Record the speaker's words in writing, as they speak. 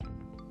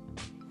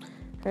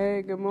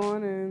Hey, good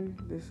morning.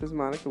 This is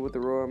Monica with the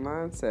Royal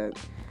Mindset.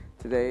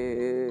 Today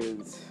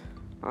is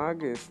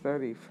August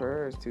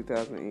 31st,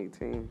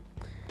 2018.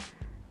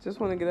 Just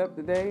want to get up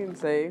today and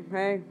say,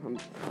 hey, I'm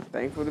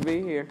thankful to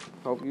be here.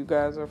 Hope you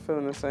guys are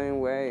feeling the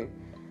same way.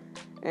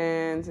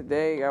 And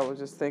today I was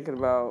just thinking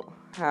about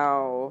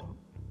how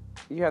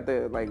you have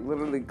to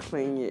literally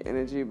clean your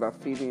energy by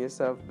feeding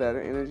yourself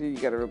better energy. You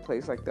got to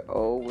replace the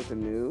old with the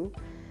new.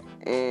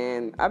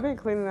 And I've been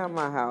cleaning out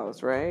my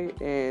house, right?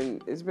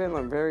 And it's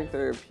been very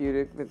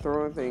therapeutic. Been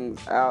throwing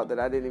things out that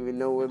I didn't even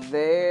know were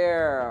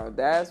there.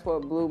 That's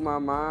what blew my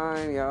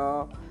mind,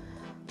 y'all.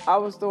 I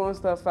was throwing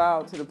stuff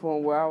out to the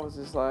point where I was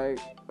just like,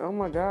 oh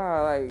my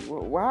God,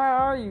 why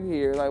are you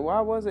here? Why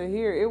was it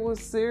here? It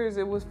was serious.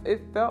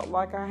 It felt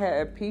like I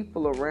had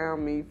people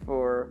around me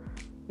for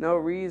no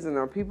reason,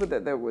 or people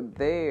that were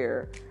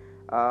there.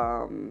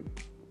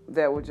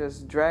 That were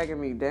just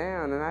dragging me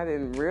down, and I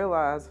didn't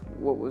realize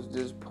what was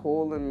just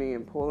pulling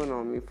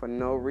on me for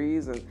no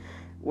reason.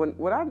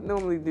 What I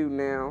normally do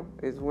now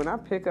is when I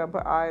pick up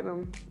an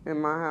item in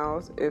my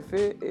house, if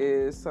it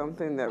is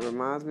something that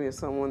reminds me of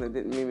someone that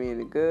didn't mean me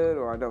any good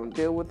or I don't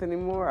deal with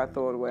anymore, I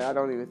throw it away. I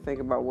don't even think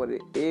about what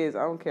it is.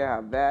 I don't care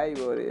how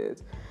valuable it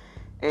is.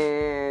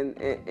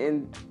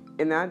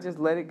 And I just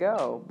let it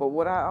go. But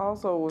what I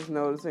also was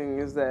noticing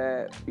is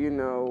that,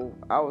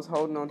 I was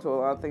holding on to a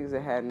lot of things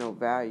that had no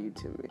value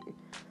to me.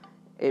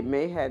 It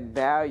may had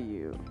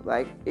value.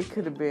 It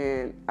could have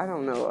been, I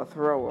don't know, a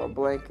throw or a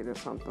blanket or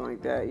something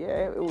like that.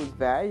 Yeah, it was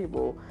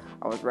valuable.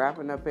 I was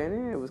wrapping up in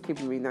it. It was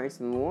keeping me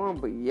nice and warm.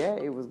 But yeah,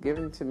 it was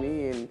given to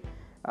me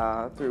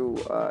through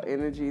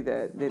energy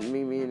that didn't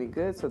mean me any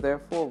good. So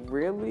therefore,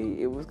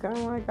 really, it was kind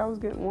of like I was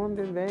getting warmed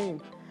in vain.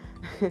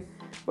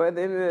 But at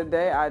the end of the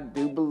day, I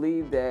do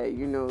believe that,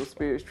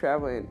 spirits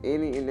travel in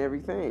any and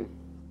everything.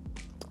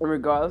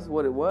 Regardless of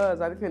what it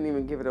was, I couldn't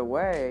even give it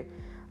away.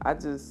 I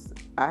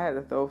had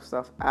to throw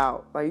stuff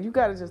out. You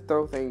got to just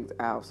throw things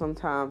out.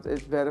 Sometimes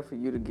it's better for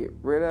you to get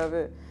rid of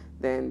it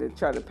than to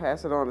try to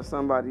pass it on to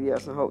somebody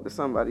else and hope that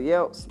somebody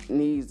else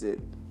needs it.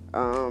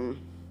 I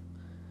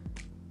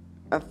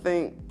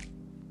think,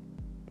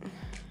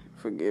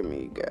 forgive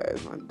me,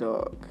 guys, my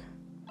dog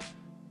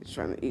is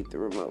trying to eat the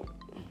remote.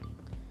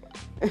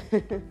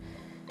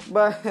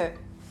 But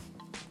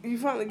you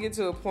finally get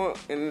to a point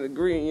and a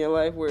degree in your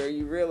life where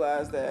you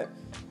realize that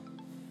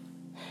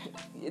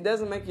it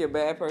doesn't make you a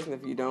bad person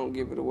if you don't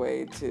give it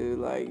away to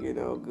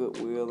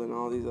Goodwill and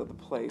all these other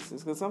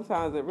places. Because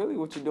sometimes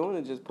what you're doing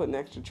is just putting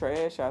extra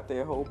trash out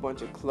there, a whole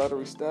bunch of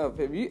cluttery stuff.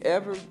 If you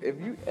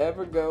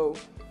ever go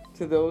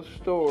to those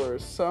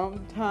stores,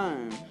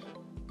 sometimes,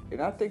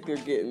 and I think they're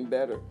getting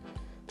better,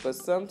 but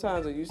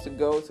sometimes I used to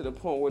go to the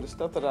point where the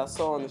stuff that I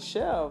saw on the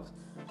shelves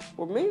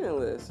were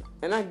meaningless.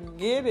 And I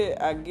get it.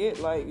 I get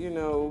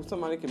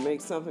somebody can make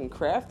something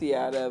crafty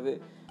out of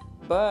it.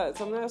 But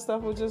some of that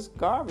stuff was just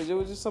garbage. It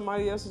was just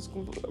somebody else's,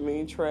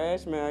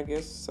 trash, man. I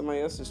guess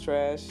somebody else's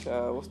trash.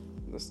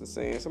 What's the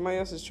saying? Somebody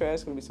else's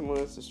trash can be someone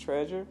else's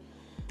treasure.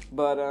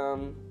 But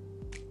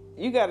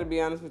you got to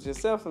be honest with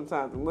yourself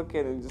sometimes and look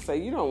at it and just say,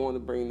 you don't want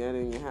to bring that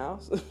in your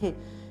house.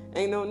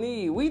 Ain't no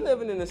need. We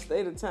living in a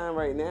state of time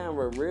right now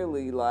where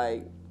really,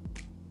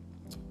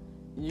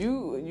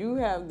 you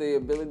have the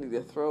ability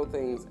to throw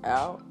things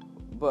out,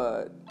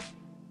 but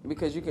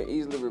because you can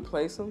easily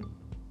replace them.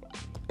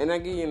 And I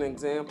give you an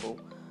example.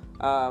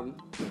 A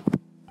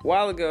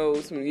while ago,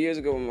 some years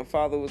ago, when my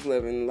father was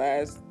living,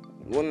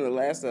 one of the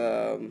last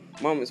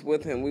moments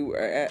with him,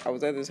 I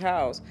was at his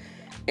house,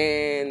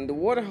 and the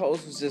water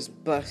hose was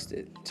just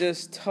busted,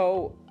 just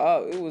towed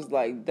up. It was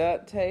like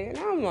duct tape, and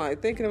I'm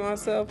thinking to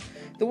myself,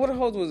 the water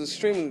hose was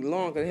extremely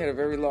long because it had a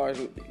very large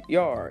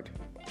yard.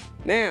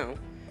 Now,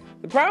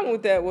 the problem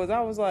with that was I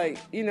was I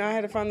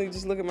had to finally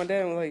just look at my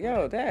dad and was like,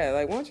 yo, Dad,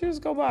 why don't you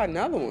just go buy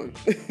another one?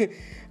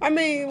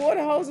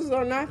 Water hoses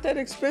are not that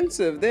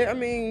expensive. They're,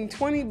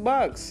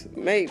 $20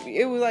 maybe.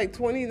 It was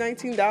 $20,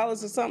 $19 or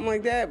something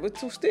like that, but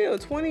still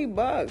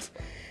 $20.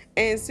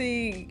 And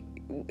see,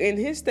 in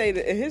his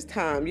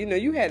time,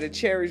 you had to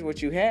cherish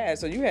what you had,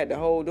 so you had to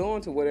hold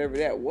on to whatever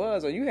that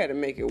was, or you had to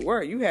make it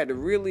work. You had to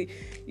really,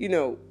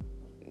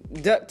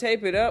 duct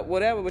tape it up,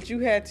 whatever, but you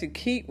had to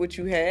keep what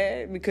you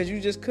had because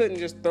you just couldn't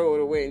just throw it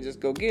away and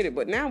just go get it.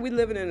 But now we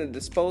living in a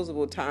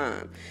disposable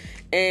time.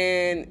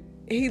 And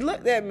he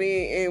looked at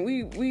me and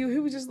he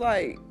was just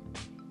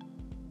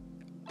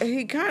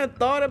he kind of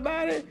thought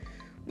about it,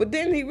 but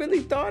then he really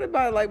thought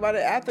about it. By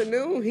the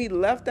afternoon, he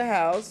left the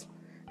house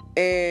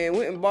and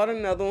went and bought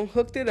another one,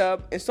 hooked it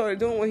up, and started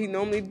doing what he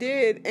normally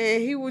did.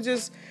 And he was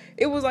just,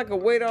 it was like a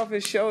weight off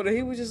his shoulder.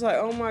 He was just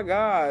oh my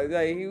God.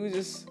 He was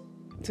just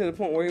to the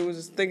point where he was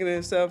just thinking to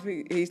himself.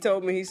 He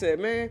told me, he said,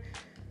 man,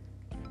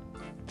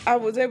 I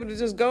was able to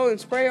just go and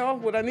spray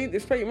off what I need to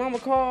spray your mama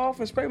car off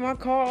and spray my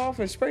car off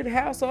and spray the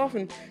house off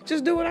and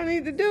just do what I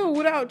need to do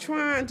without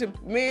trying to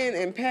mend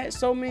and patch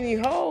so many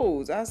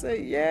holes. I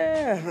said,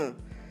 yeah.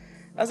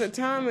 I said,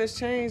 time has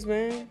changed,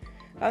 man.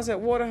 I said,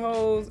 water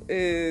hose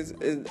is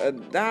a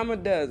dime a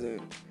dozen.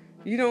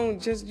 You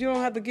don't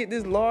have to get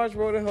this large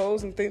roll of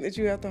hose and think that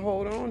you have to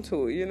hold on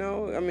to it,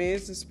 I mean,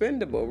 it's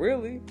expendable,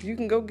 really. You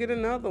can go get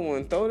another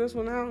one, throw this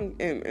one out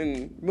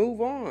and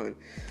move on.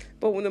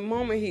 But when the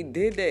moment he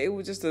did that, it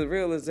was just a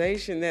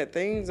realization that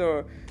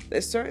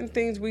there's certain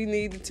things we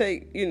need to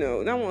take, I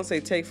don't want to say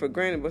take for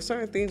granted, but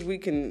certain things we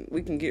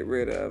can get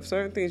rid of.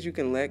 Certain things you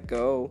can let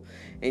go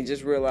and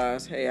just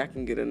realize, hey, I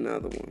can get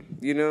another one.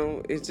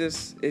 It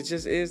just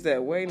is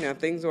that way now.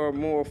 Things are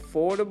more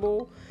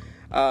affordable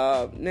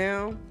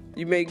now.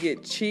 You may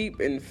get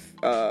cheap and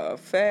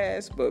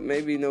fast, but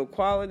maybe no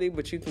quality,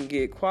 but you can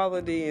get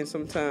quality and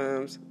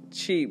sometimes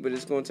cheap, but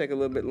it's going to take a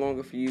little bit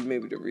longer for you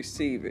maybe to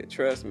receive it.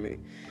 Trust me.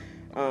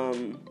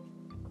 But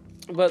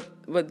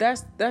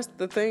that's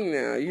the thing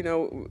now,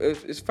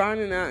 it's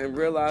finding out and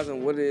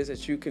realizing what it is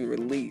that you can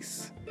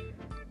release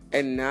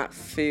and not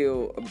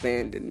feel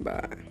abandoned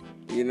by,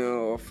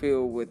 or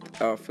feel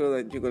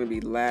that you're going to be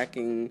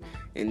lacking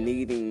and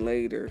needing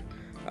later.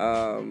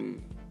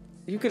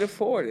 You can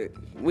afford it.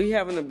 We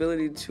have an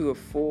ability to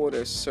afford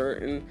a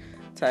certain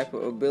type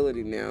of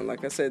ability now.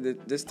 Like I said,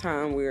 this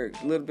time we're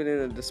a little bit in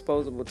a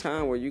disposable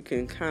time where you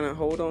can kind of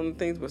hold on to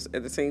things, but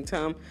at the same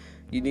time,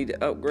 you need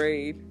to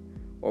upgrade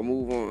or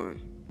move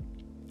on.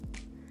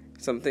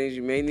 Some things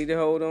you may need to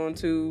hold on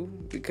to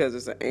because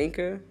it's an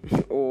anchor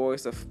or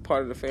it's a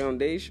part of the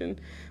foundation.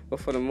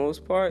 But for the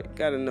most part, you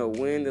got to know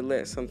when to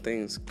let some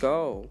things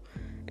go.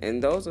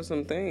 And those are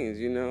some things,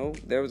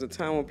 There was a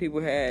time when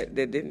people that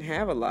didn't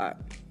have a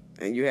lot.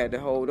 And you had to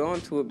hold on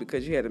to it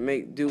because you had to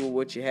make do with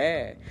what you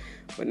had.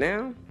 But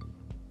now,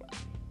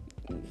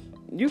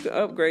 you can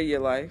upgrade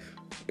your life.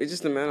 It's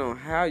just a matter on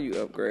how you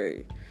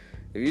upgrade.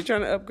 If you're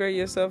trying to upgrade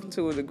yourself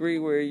to a degree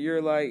where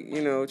you're like,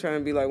 trying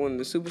to be like one of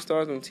the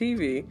superstars on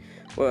TV,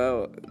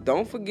 well,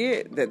 don't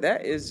forget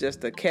that is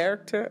just a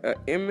character, an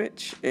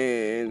image,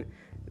 and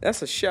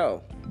that's a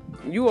show.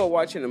 You are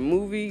watching a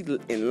movie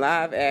in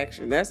live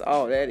action. That's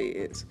all that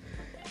is.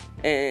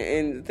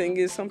 And the thing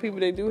is, some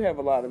people, they do have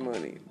a lot of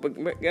money.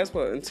 But guess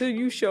what? Until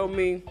you show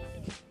me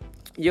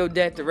your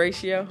debt to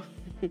ratio,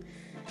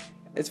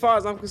 as far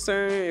as I'm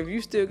concerned, if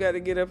you still got to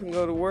get up and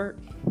go to work,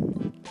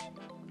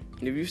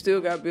 if you still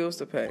got bills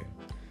to pay,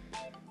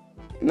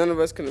 none of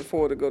us can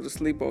afford to go to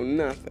sleep on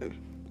nothing.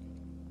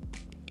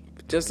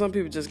 Just some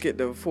people just get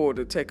to afford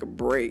to take a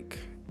break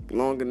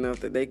long enough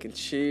that they can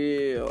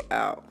chill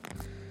out.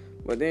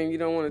 But then you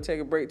don't want to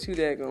take a break too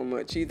daggone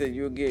much either.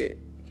 You'll get,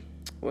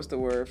 what's the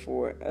word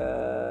for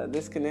it?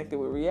 Disconnected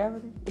with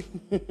reality.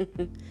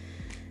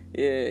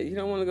 Yeah, you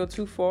don't want to go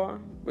too far,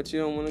 but you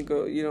don't want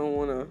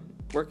to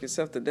work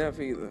yourself to death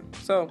either.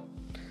 So,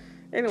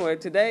 anyway,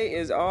 today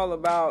is all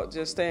about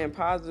just staying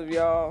positive,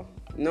 y'all.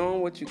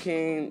 Knowing what you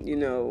can,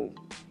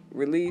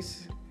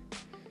 release,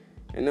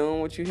 and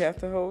knowing what you have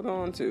to hold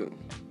on to.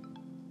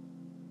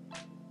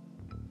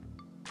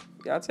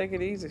 Y'all take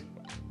it easy.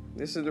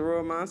 This is The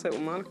Royal Mindset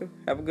with Monica.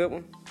 Have a good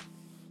one.